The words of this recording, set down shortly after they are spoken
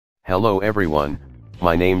Hello everyone,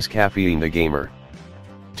 my name's Caffeine the Gamer.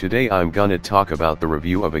 Today I'm gonna talk about the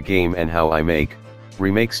review of a game and how I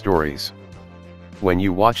remake stories. When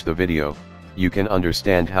you watch the video, you can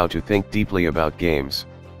understand how to think deeply about games.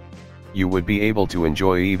 You would be able to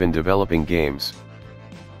enjoy even developing games.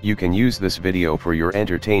 You can use this video for your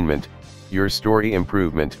entertainment, your story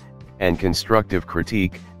improvement, and constructive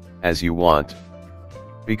critique, as you want.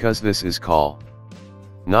 Because this is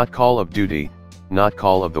not Call of Duty, not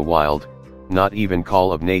Call of the Wild, not even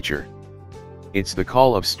Call of Nature. It's the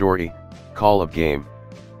call of story, call of game.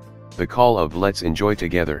 The call of let's enjoy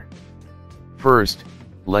together. First,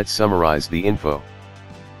 let's summarize the info.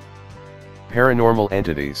 Paranormal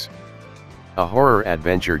Entities. A horror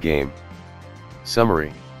adventure game.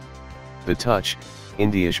 Summary. The touch,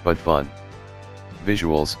 indie-ish but fun.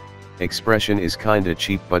 Visuals, expression is kinda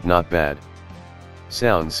cheap but not bad.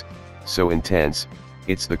 Sounds, so intense,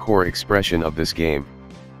 it's the core expression of this game.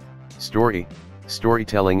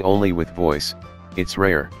 Storytelling only with voice, it's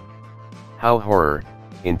rare. How horror,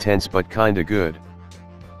 intense but kinda good.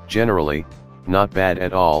 Generally, not bad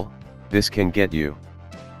at all, this can get you.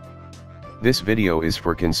 This video is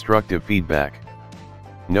for constructive feedback.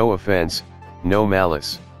 No offense, no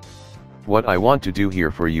malice. What I want to do here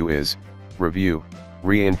for you is, review,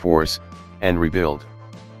 reinforce, and rebuild.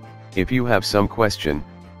 If you have some question,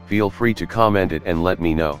 feel free to comment it and let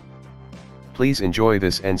me know. Please enjoy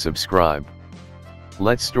this and subscribe.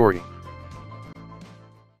 Let's story.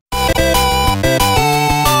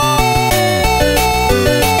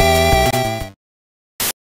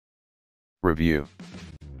 Review.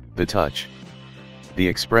 The touch. The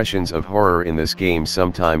expressions of horror in this game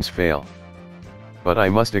sometimes fail. But I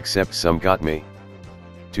must accept some got me.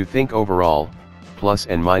 To think overall, plus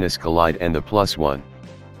and minus collide and the plus one.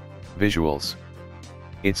 Visuals.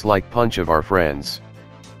 It's like Punch of our friends.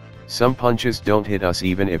 Some punches don't hit us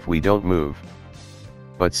even if we don't move.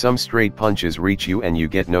 But some straight punches reach you and you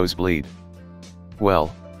get nosebleed.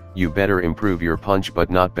 Well, you better improve your punch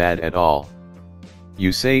but not bad at all.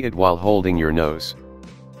 You say it while holding your nose.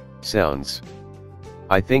 Sounds.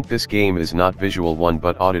 I think this game is not visual one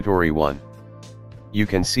but auditory one. You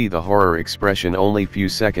can see the horror expression only few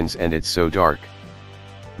seconds and it's so dark.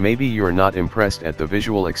 Maybe you're not impressed at the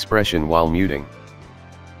visual expression while muting.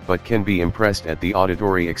 But can be impressed at the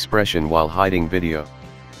auditory expression while hiding video.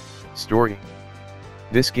 Story.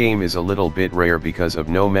 This game is a little bit rare because of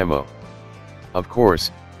no memo. Of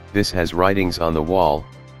course, this has writings on the wall,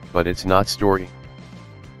 but it's not story.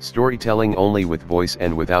 Storytelling only with voice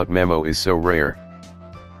and without memo is so rare.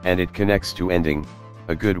 And it connects to ending,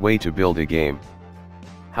 a good way to build a game.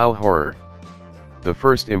 How horror. The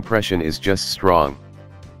first impression is just strong.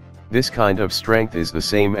 This kind of strength is the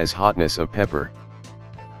same as hotness of pepper.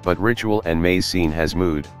 But ritual and maze scene has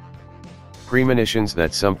mood. Premonitions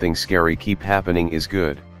that something scary keep happening is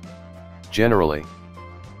good. Generally.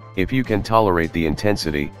 If you can tolerate the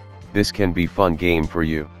intensity, this can be fun game for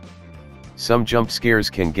you. Some jump scares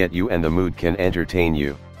can get you and the mood can entertain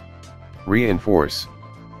you. Reinforce.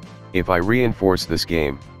 If I reinforce this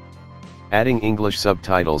game. Adding English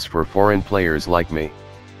subtitles for foreign players like me.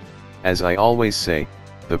 As I always say,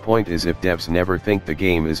 the point is if devs never think the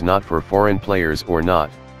game is not for foreign players or not.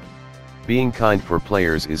 Being kind for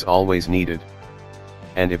players is always needed.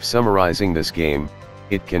 And if summarizing this game,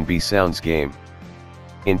 it can be sounds game.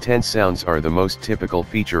 Intense sounds are the most typical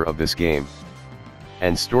feature of this game.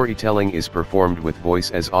 And storytelling is performed with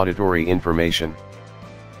voice as auditory information.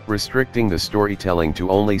 Restricting the storytelling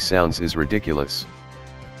to only sounds is ridiculous.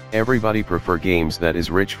 Everybody prefer games that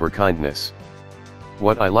is rich for kindness.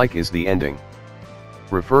 What I like is the ending.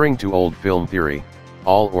 Referring to old film theory,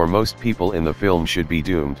 all or most people in the film should be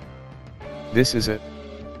doomed. This is it.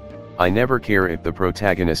 I never care if the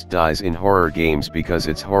protagonist dies in horror games because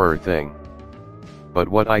it's horror thing. But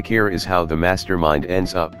what I care is how the mastermind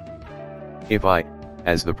ends up. If I,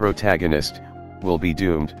 as the protagonist, will be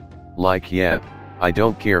doomed, like yeah, I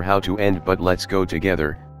don't care how to end but let's go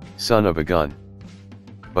together, son of a gun.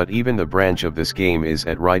 But even the branch of this game is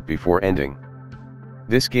at right before ending.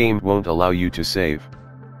 This game won't allow you to save.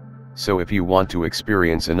 So if you want to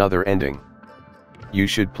experience another ending, you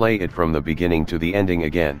should play it from the beginning to the ending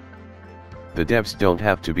again. The devs don't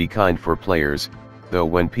have to be kind for players, though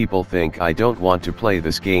when people think I don't want to play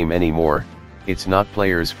this game anymore, it's not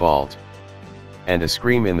players' fault. And a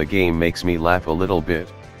scream in the game makes me laugh a little bit.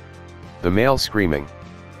 The male screaming.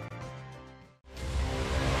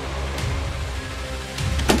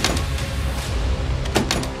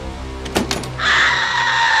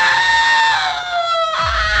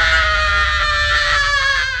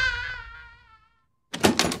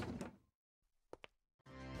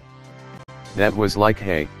 That was like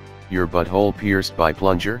hey, Your butthole pierced by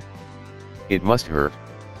plunger? It must hurt.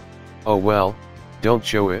 Oh well, don't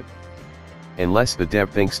show it. Unless the dev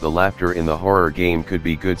thinks the laughter in the horror game could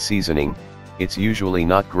be good seasoning, it's usually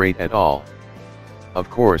not great at all. Of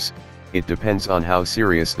course, it depends on how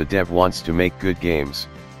serious the dev wants to make good games.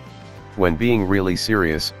 When being really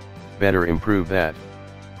serious, better improve that.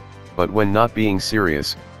 But when not being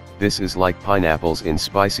serious, this is like pineapples in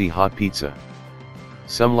spicy hot pizza.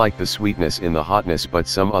 Some like the sweetness in the hotness, but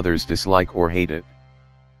some others dislike or hate it.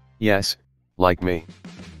 Yes, like me.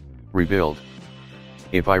 Rebuild.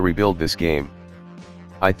 If I rebuild this game,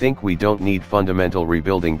 I think we don't need fundamental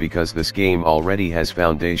rebuilding because this game already has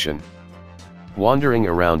foundation. Wandering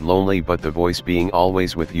around lonely but the voice being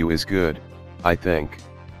always with you is good, I think.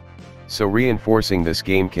 So reinforcing this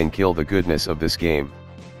game can kill the goodness of this game.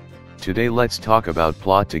 Today let's talk about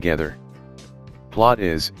plot together. Plot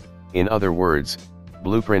is, in other words,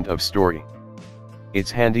 blueprint of story.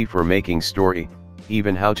 It's handy for making story,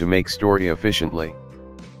 even how to make story efficiently.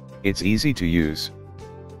 It's easy to use.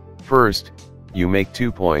 First, you make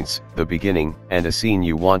 2 points, the beginning and a scene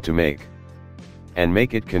you want to make. And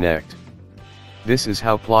make it connect. This is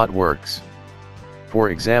how plot works. For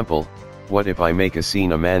example, what if I make a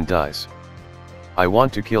scene a man dies? I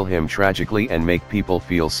want to kill him tragically and make people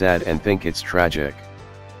feel sad and think it's tragic.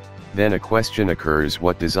 Then a question occurs: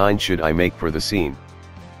 what design should I make for the scene?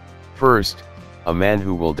 First, a man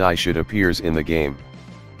who will die should appears in the game.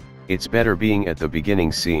 It's better being at the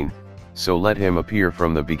beginning scene, so let him appear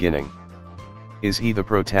from the beginning. Is he the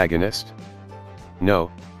protagonist?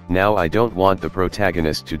 No, now I don't want the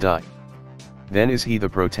protagonist to die. Then is he the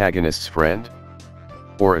protagonist's friend?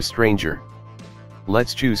 Or a stranger?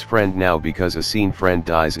 Let's choose friend now because a scene friend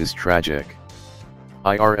dies is tragic.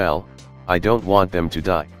 IRL, I don't want them to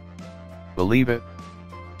die. Believe it?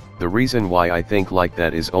 The reason why I think like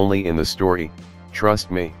that is only in the story,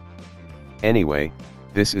 trust me. Anyway,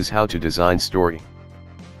 this is how to design story.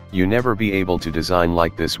 You never be able to design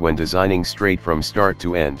like this when designing straight from start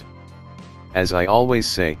to end. As I always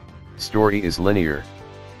say, story is linear.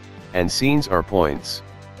 And scenes are points.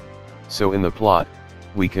 So in the plot,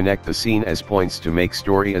 we connect the scene as points to make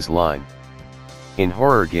story as line. In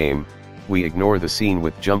horror game, we ignore the scene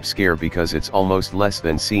with jump scare because it's almost less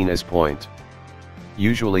than scene as point.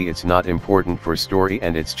 Usually it's not important for story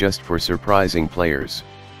and it's just for surprising players.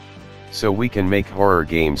 So we can make horror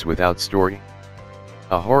games without story.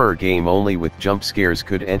 A horror game only with jump scares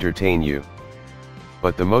could entertain you.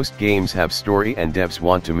 But the most games have story and devs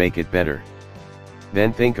want to make it better.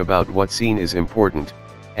 Then think about what scene is important,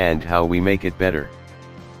 and how we make it better.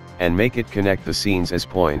 And make it connect the scenes as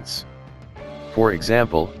points. For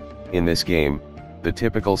example, in this game, the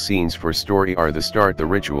typical scenes for story are the start, the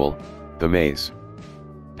ritual, the maze,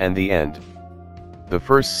 and the end. The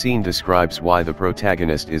first scene describes why the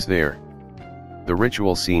protagonist is there. The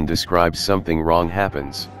ritual scene describes something wrong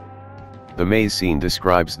happens. The maze scene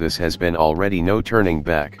describes this has been already no turning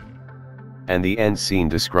back. And the end scene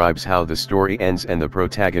describes how the story ends and the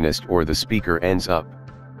protagonist or the speaker ends up.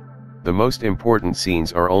 The most important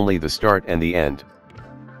scenes are only the start and the end.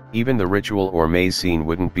 Even the ritual or maze scene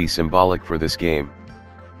wouldn't be symbolic for this game.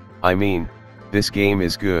 I mean, this game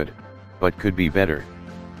is good, but could be better.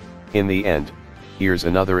 In the end, here's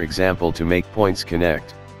another example to make points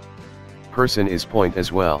connect. Person is point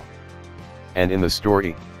as well. And in the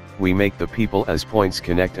story, we make the people as points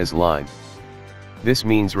connect as line. This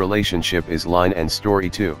means relationship is line and story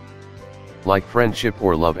too. Like friendship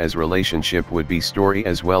or love as relationship would be story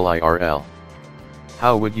as well IRL.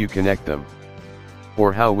 How would you connect them?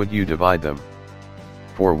 Or how would you divide them?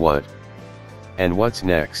 For what? And what's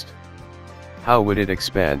next? How would it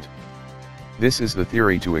expand? This is the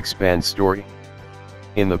theory to expand story.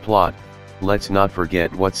 In the plot, let's not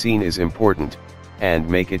forget what scene is important, and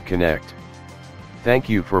make it connect. Thank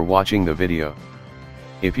you for watching the video.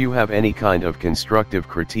 If you have any kind of constructive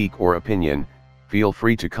critique or opinion, feel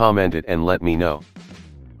free to comment it and let me know.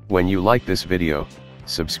 When you like this video,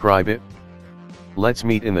 subscribe it. Let's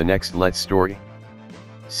meet in the next Let's Story.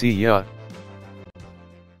 See ya.